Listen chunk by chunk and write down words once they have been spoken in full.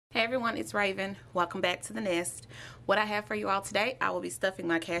everyone, it's Raven. Welcome back to the Nest. What I have for you all today, I will be stuffing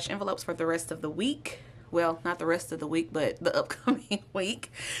my cash envelopes for the rest of the week. Well, not the rest of the week, but the upcoming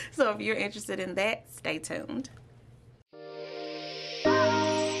week. So if you're interested in that, stay tuned.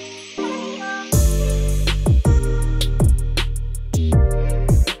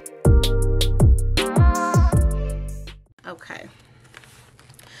 Okay.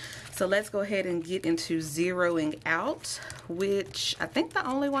 So let's go ahead and get into zeroing out, which I think the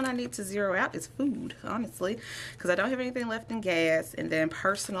only one I need to zero out is food, honestly, because I don't have anything left in gas. And then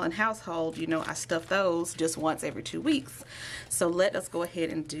personal and household, you know, I stuff those just once every 2 weeks. So let us go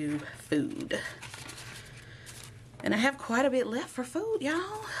ahead and do food. And I have quite a bit left for food,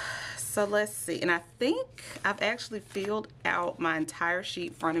 y'all. So let's see. And I think I've actually filled out my entire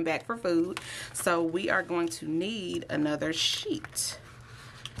sheet front and back for food. So we are going to need another sheet.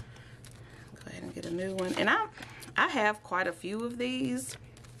 And get a new one. And I have quite a few of these,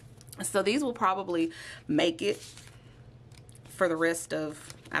 so these will probably make it for the rest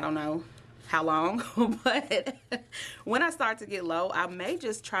of, I don't know how long, but when I start to get low, I may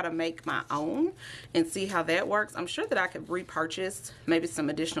just try to make my own and see how that works. I'm sure that I could repurchase maybe some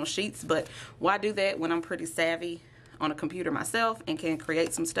additional sheets, but why do that when I'm pretty savvy on a computer myself and can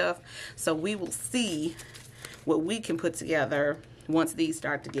create some stuff? So we will see what we can put together once these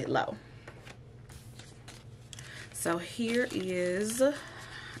start to get low. So here is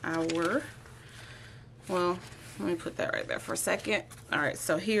our, well, let me put that right there for a second. All right,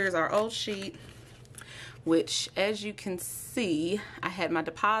 so here's our old sheet, which as you can see, I had my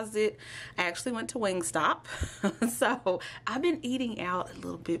deposit. I actually went to Wingstop. So I've been eating out a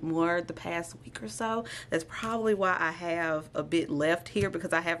little bit more the past week or so. That's probably why I have a bit left here,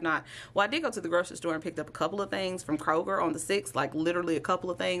 because I have not, well, I did go to the grocery store and picked up a couple of things from Kroger on the 6th, like literally a couple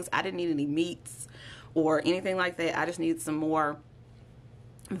of things. I didn't need any meats or anything like that. I just needed some more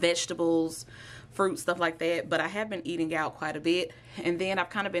vegetables, fruit, stuff like that. But I have been eating out quite a bit. And then I've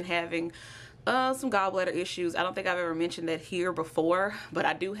kind of been having some gallbladder issues. I don't think I've ever mentioned that here before, but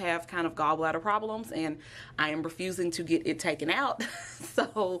I do have kind of gallbladder problems, and I am refusing to get it taken out.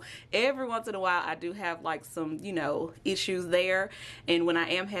 So every once in a while I do have like some, you know, issues there. And when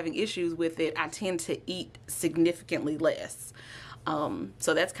I am having issues with it, I tend to eat significantly less.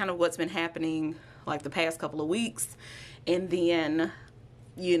 So that's kind of what's been happening like the past couple of weeks. And then,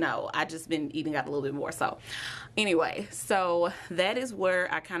 you know, I just been eating out a little bit more. So anyway, so that is where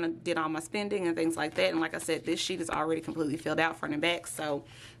I kind of did all my spending and things like that. And like I said, this sheet is already completely filled out front and back. So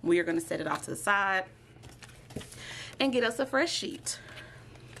we are going to set it off to the side and get us a fresh sheet.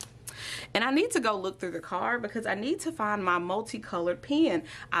 And I need to go look through the car because I need to find my multicolored pen.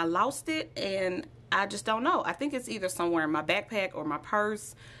 I lost it and I just don't know. I think it's either somewhere in my backpack or my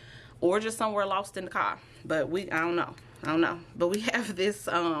purse, or just somewhere lost in the car. But I don't know. But we have this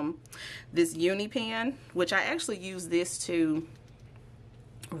this uni pen, which I actually use this to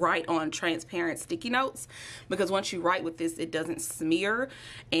write on transparent sticky notes, because once you write with this, it doesn't smear,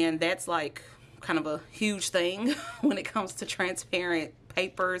 and that's like kind of a huge thing when it comes to transparent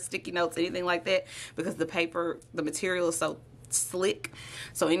paper, sticky notes, anything like that, because the material is so slick.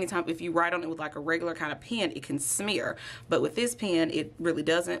 So anytime if you write on it with like a regular kind of pen, it can smear. But with this pen, it really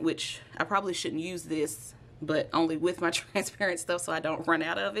doesn't, which I probably shouldn't use this, but only with my transparent stuff so I don't run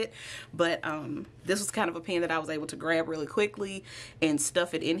out of it. But this was kind of a pen that I was able to grab really quickly and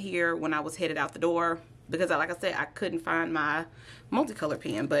stuff it in here when I was headed out the door, because like I said, I couldn't find my multicolor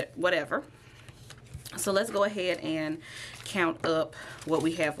pen, but whatever. So let's go ahead and count up what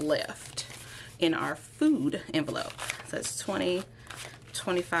we have left in our food envelope. So it's 20,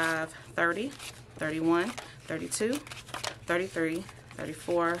 25, 30, 31, 32, 33,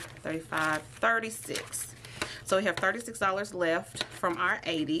 34, 35, 36. So we have $36 left from our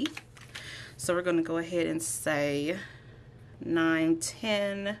 80. So we're going to go ahead and say 9,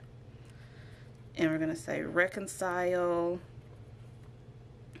 10, and we're going to say reconcile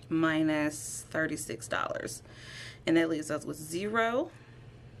minus $36. And that leaves us with 0.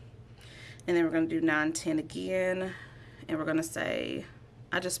 And then we're going to do 9, 10 again, and we're going to say,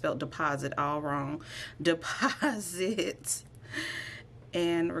 I just spelled deposit all wrong, deposit,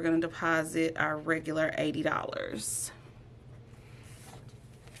 and we're going to deposit our regular $80.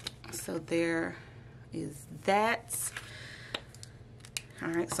 So there is that. All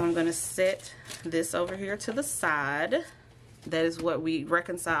right, so I'm going to set this over here to the side. That is what we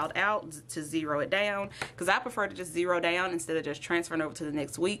reconciled out to zero it down, because I prefer to just zero down instead of just transferring over to the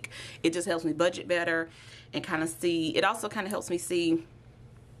next week. It just helps me budget better and kind of see, it also kind of helps me see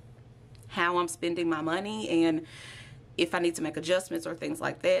how I'm spending my money and if I need to make adjustments or things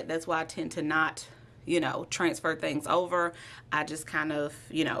like that. That's why I tend to not you know, transfer things over. I just kind of,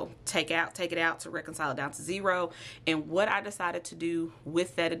 you know, take it out to reconcile it down to zero. And what I decided to do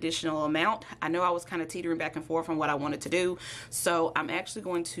with that additional amount, I know I was kind of teetering back and forth on what I wanted to do. So I'm actually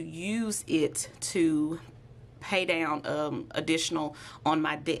going to use it to pay down additional on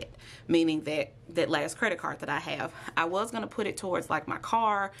my debt, meaning that last credit card that I have. I was going to put it towards like my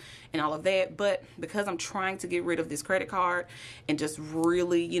car and all of that, but because I'm trying to get rid of this credit card and just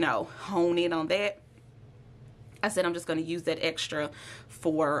really, you know, hone in on that, I said I'm just going to use that extra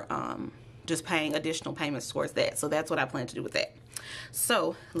for just paying additional payments towards that. So that's what I plan to do with that.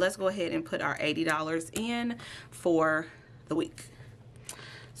 So let's go ahead and put our $80 in for the week.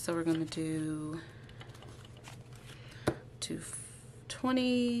 So we're going to do 2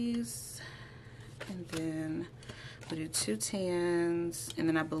 20s, and then we do 2 10s, and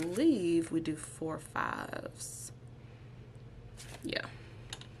then I believe we do 4 5s. Yeah,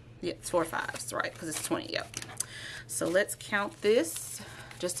 it's 4 5s, right? Because it's 20. Yep. So let's count this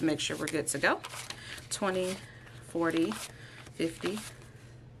just to make sure we're good to go. 20, 40, 50,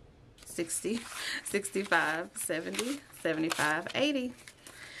 60, 65, 70, 75, 80.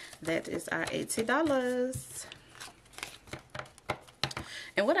 That is our $80.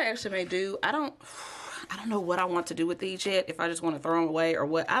 And what I actually may do, I don't know what I want to do with these yet. If I just want to throw them away or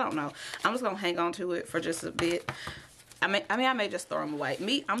what, I don't know. I'm just gonna hang on to it for just a bit. I may just throw them away.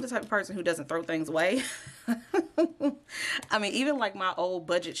 Me, I'm the type of person who doesn't throw things away. I mean, even like my old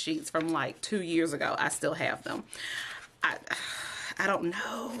budget sheets from like 2 years ago, I still have them. I don't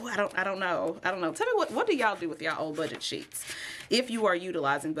know. I don't know. Tell me what do y'all do with y'all old budget sheets? If you are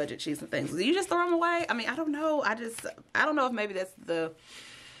utilizing budget sheets and things, do you just throw them away? I mean, I don't know. I don't know if maybe that's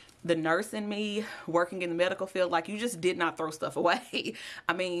the nurse in me working in the medical field. Like, you just did not throw stuff away.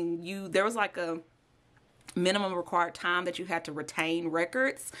 I mean, there was like a minimum required time that you had to retain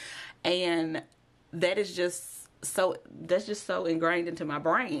records, and that's just so ingrained into my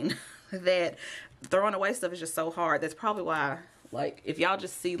brain that throwing away stuff is just so hard. That's probably why, like, if y'all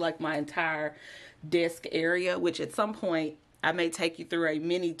just see like my entire desk area, which at some point I may take you through a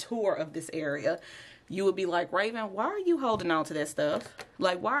mini tour of this area, you would be like, Raven, why are you holding on to that stuff?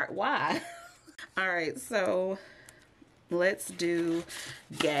 Like, why? All right, so let's do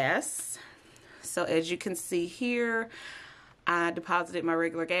gas. So as you can see here, I deposited my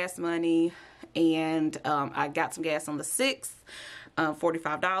regular gas money, and I got some gas on the 6th,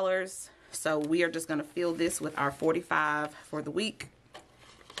 $45. So we are just going to fill this with our $45 for the week,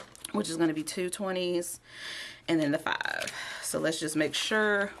 which is going to be 2 20s and then the 5. So let's just make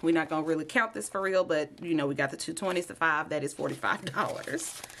sure we're not going to really count this for real, but you know, we got the 2 20s, the 5, that is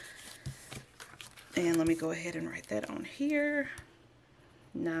 $45. And let me go ahead and write that on here.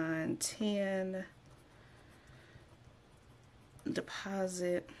 9 10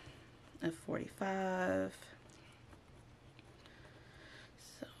 deposit of 45.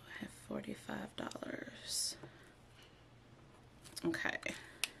 So I have $45. Okay,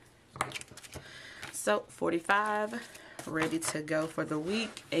 so 45 ready to go for the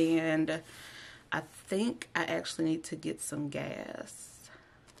week. And I think I actually need to get some gas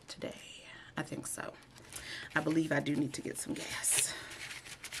today. I think so. I believe I do need to get some gas.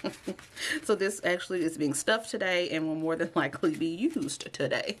 So this actually is being stuffed today and will more than likely be used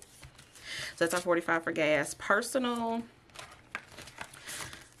today. So that's our 45 for gas. Personal,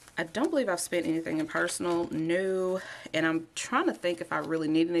 I don't believe I've spent anything in personal. No. And I'm trying to think if I really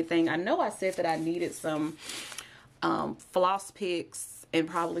need anything. I know I said that I needed some floss picks and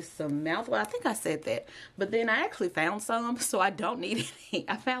probably some mouthwash. I think I said that, but then I actually found some, so I don't need any.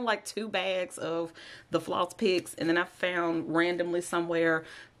 I found like 2 bags of the floss picks, and then I found randomly somewhere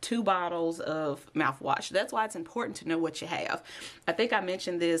 2 bottles of mouthwash. That's why it's important to know what you have. I think I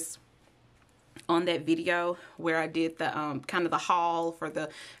mentioned this on that video where I did the kind of the haul for the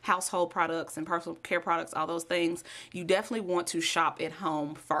household products and personal care products, all those things. You definitely want to shop at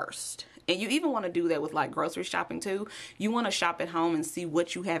home first. And you even want to do that with like grocery shopping too. You want to shop at home and see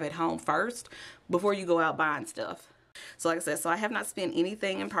what you have at home first before you go out buying stuff. So like I said, so I have not spent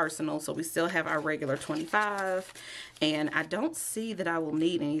anything in personal, so we still have our regular 25, and I don't see that I will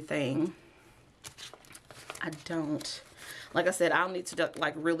need anything. I don't. Like I said, I'll need to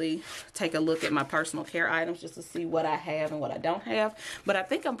like really take a look at my personal care items just to see what I have and what I don't have. But I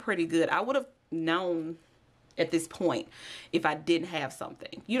think I'm pretty good. I would have known at this point if I didn't have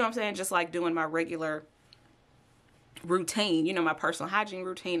something. You know what I'm saying? Just like doing my regular routine, you know, my personal hygiene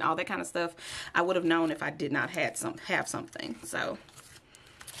routine, all that kind of stuff. I would have known if I did not have something. So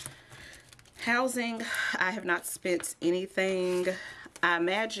housing, I have not spent anything. I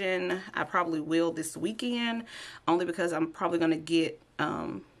imagine I probably will this weekend, only because I'm probably going to get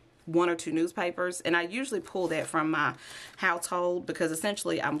 1 or 2 newspapers, and I usually pull that from my household because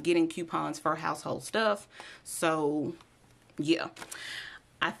essentially I'm getting coupons for household stuff. So yeah,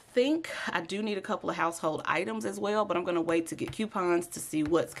 I think I do need a couple of household items as well, but I'm going to wait to get coupons to see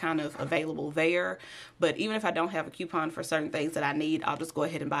what's kind of available there. But even if I don't have a coupon for certain things that I need, I'll just go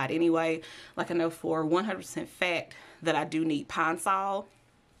ahead and buy it anyway. Like I know for 100% fact that I do need Pine Sol.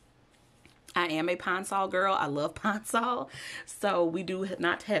 I am a Pine Sol girl. I love Pine Sol. So we do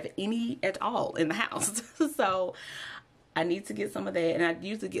not have any at all in the house. So I need to get some of that. And I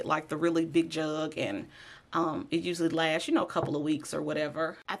usually get like the really big jug, and it usually lasts, you know, a couple of weeks or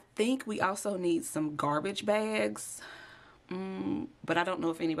whatever. I think we also need some garbage bags. But I don't know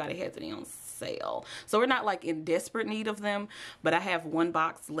if anybody has any on sale. So we're not like in desperate need of them, but I have 1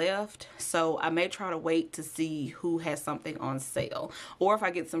 box left. So I may try to wait to see who has something on sale. Or if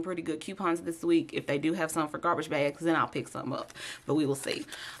I get some pretty good coupons this week, if they do have some for garbage bags, then I'll pick some up. But we will see.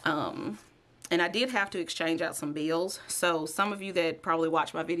 And I did have to exchange out some bills. So some of you that probably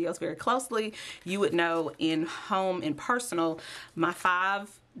watch my videos very closely, you would know in home and personal, my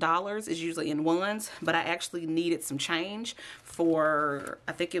 $5 is usually in ones, but I actually needed some change for,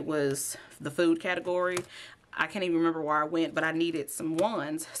 I think it was the food category. I can't even remember where I went, but I needed some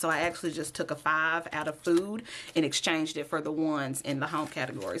ones. So I actually just took a 5 out of food and exchanged it for the ones in the home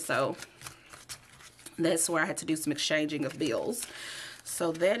category. So that's where I had to do some exchanging of bills.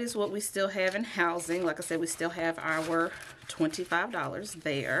 So that is what we still have in housing. Like I said, we still have our $25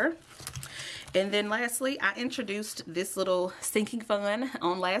 there. And then lastly, I introduced this little sinking fund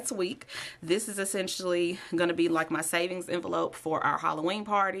on last week. This is essentially going to be like my savings envelope for our Halloween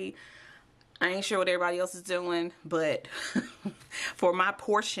party. I ain't sure what everybody else is doing, but for my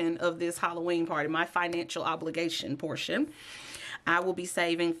portion of this Halloween party, my financial obligation portion, I will be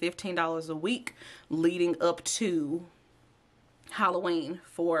saving $15 a week leading up to Halloween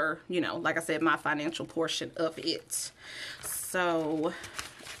for, you know, like I said, my financial portion of it. So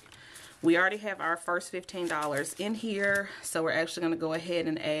we already have our first $15 in here, so we're actually going to go ahead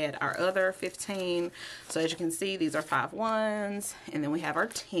and add our other 15. So as you can see, these are 5 ones, and then we have our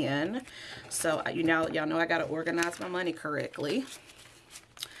 10. So y'all know I got to organize my money correctly.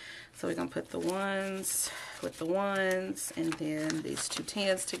 So we're going to put the ones with the ones, and then these 2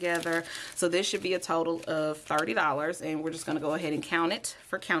 10s together. So this should be a total of $30, and we're just going to go ahead and count it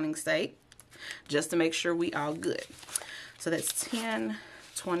for counting sake, just to make sure we all good. So that's 10,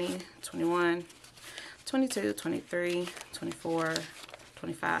 20, 21, 22, 23, 24,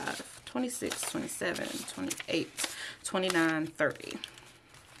 25, 26, 27, 28, 29, 30.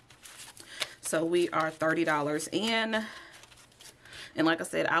 So we are $30 in. And like I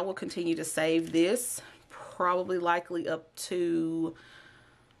said, I will continue to save this probably likely up to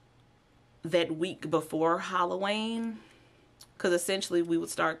that week before Halloween, because essentially we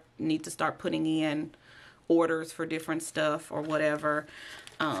would need to start putting in orders for different stuff or whatever,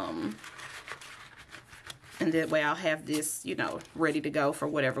 and that way I'll have this, you know, ready to go for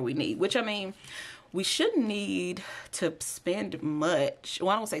whatever we need. Which, I mean, we shouldn't need to spend much.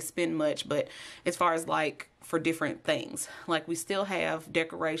 Well, I don't say spend much, but as far as like for different things, like we still have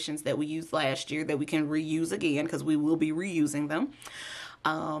decorations that we used last year that we can reuse again, because we will be reusing them.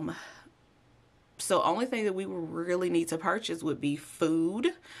 So only thing that we would really need to purchase would be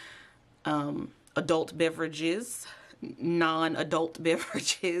food, adult beverages, non-adult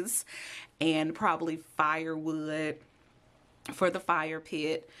beverages, and probably firewood for the fire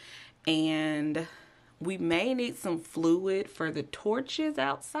pit. And we may need some fluid for the torches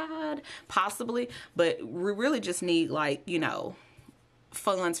outside, possibly, but we really just need, like, you know,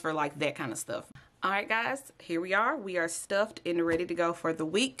 funds for like that kind of stuff. Alright guys, here we are. We are stuffed and ready to go for the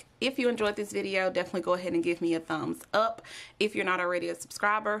week. If you enjoyed this video, definitely go ahead and give me a thumbs up. If you're not already a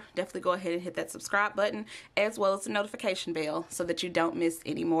subscriber, definitely go ahead and hit that subscribe button, as well as the notification bell, so that you don't miss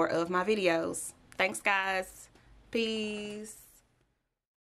any more of my videos. Thanks guys. Peace.